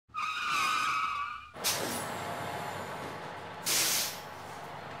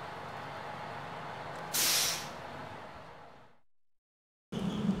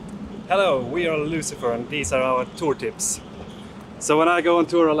Hello, we are Lucifer and these are our tour tips. So when I go on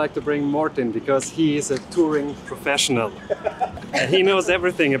tour I like to bring Martin because he is a touring professional. He knows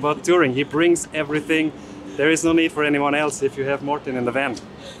everything about touring, he brings everything. There is no need for anyone else if you have Martin in the van.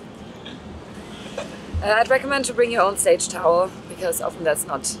 I'd recommend to bring your own stage towel because often that's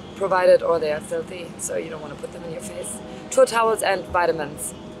not provided or they are filthy, so you don't want to put them in your face. Tour towels and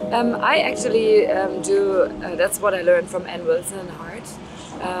vitamins. I actually that's what I learned from Ann Wilson and Hart.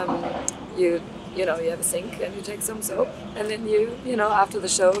 You have a sink and you take some soap and then you know, after the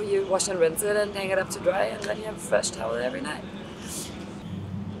show you wash and rinse it and hang it up to dry and then you have a fresh towel every night.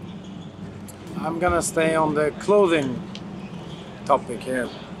 I'm gonna stay on the clothing topic here.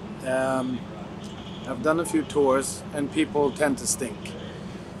 I've done a few tours and people tend to stink.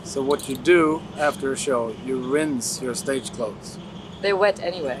 So what you do after a show, you rinse your stage clothes. They're wet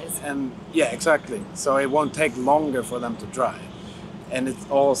anyways. And yeah, exactly. So it won't take longer for them to dry. And it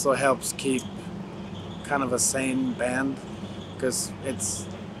also helps keep kind of a sane band because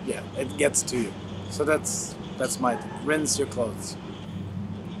it gets to you. So that's my thing. Rinse your clothes.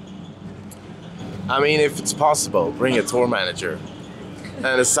 I mean, if it's possible, bring a tour manager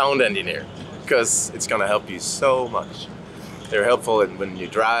and a sound engineer because it's gonna help you so much. They're helpful when you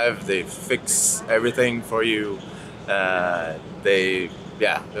drive, they fix everything for you. They're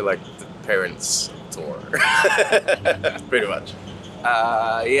like the parents' tour, pretty much.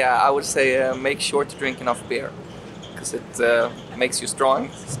 Yeah, I would say make sure to drink enough beer because it makes you strong,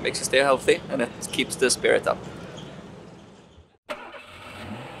 it makes you stay healthy, and it keeps the spirit up.